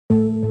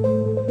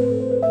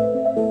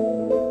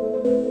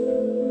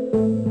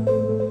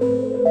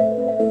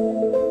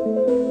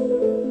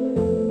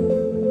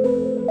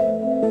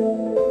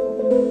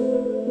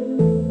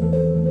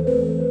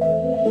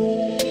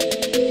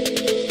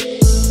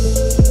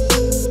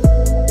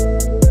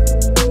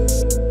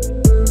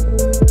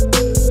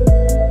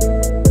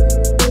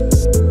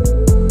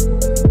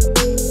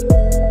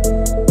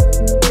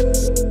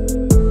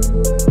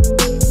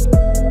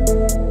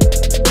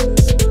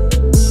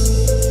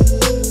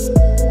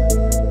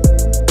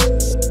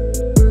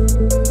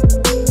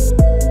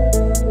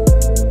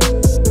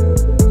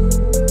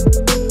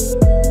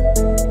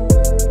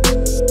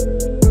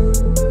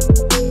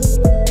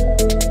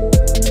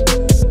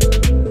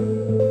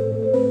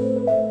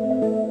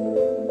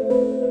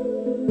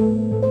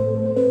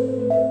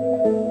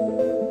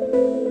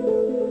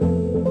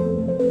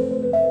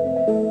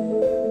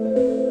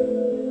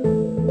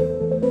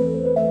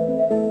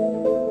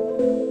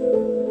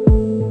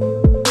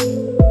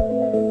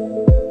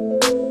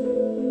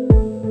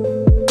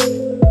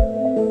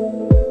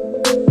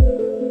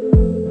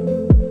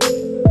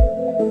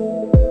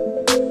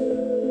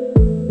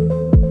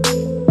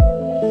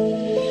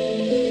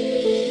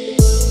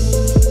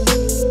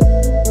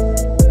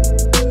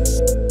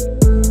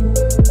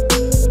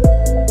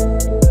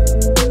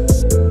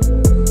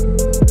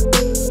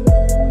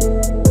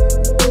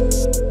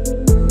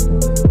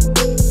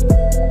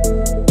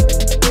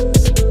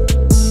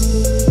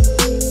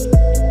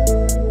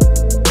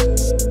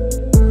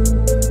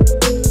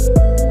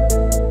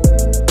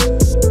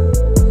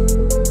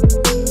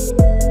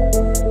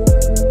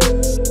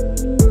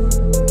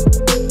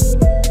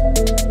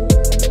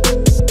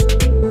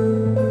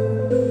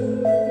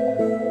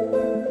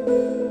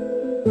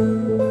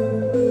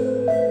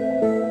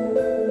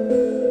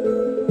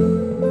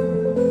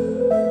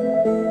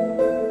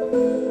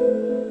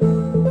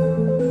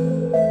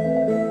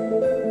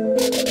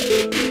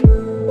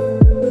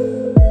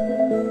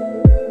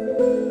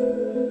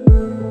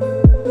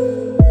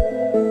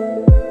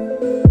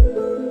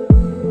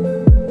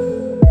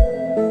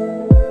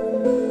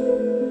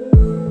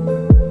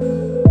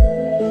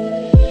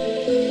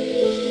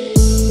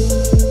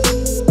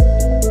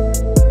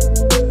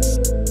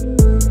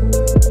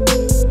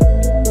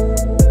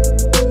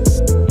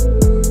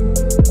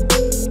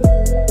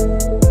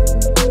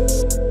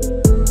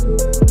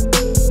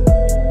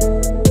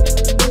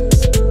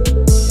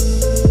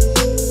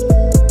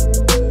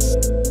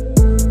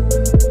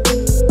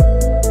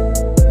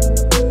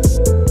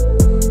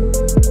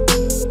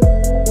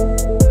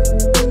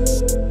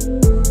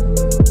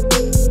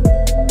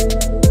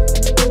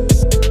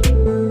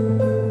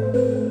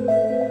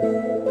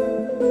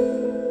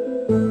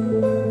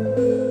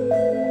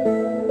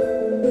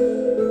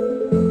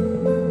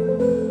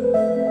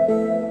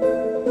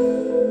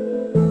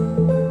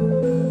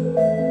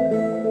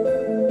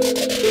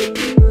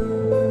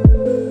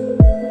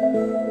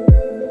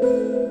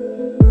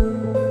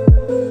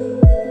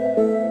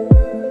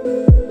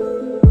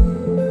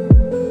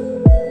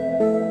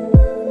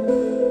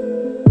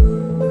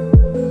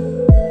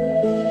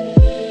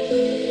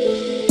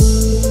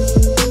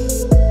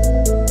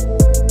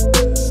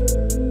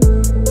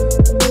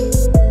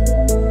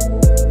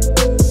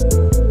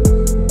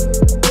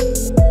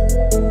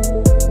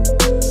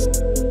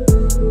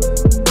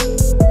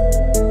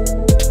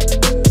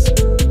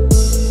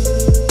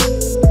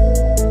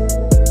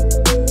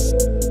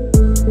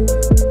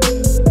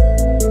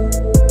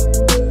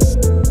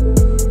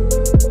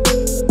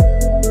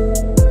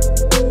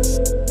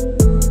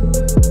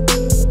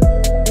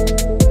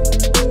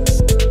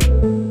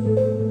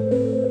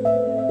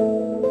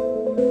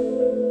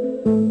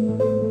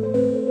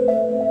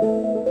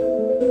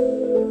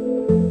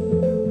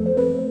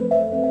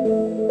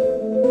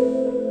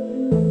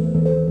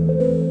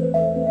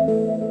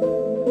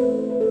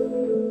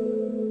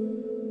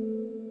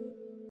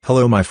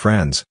Hello my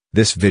friends,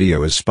 this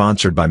video is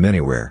sponsored by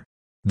Miniware.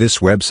 This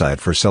website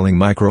for selling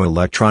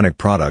microelectronic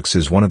products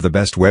is one of the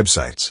best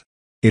websites.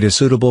 It is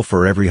suitable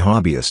for every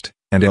hobbyist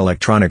and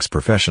electronics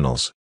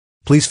professionals.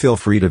 Please feel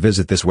free to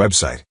visit this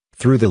website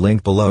through the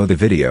link below the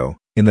video,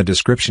 in the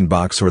description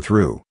box, or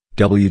through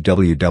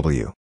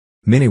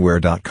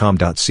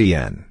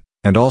www.miniware.com.cn,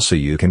 and also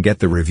you can get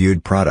the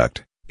reviewed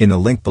product in the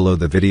link below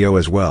the video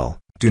as well.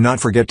 Do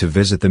not forget to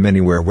visit the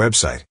Miniware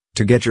website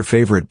to get your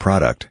favorite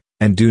product,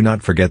 and do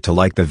not forget to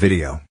like the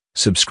video,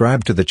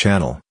 subscribe to the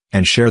channel,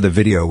 and share the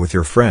video with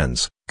your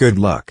friends. Good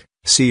luck,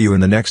 see you in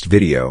the next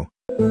video.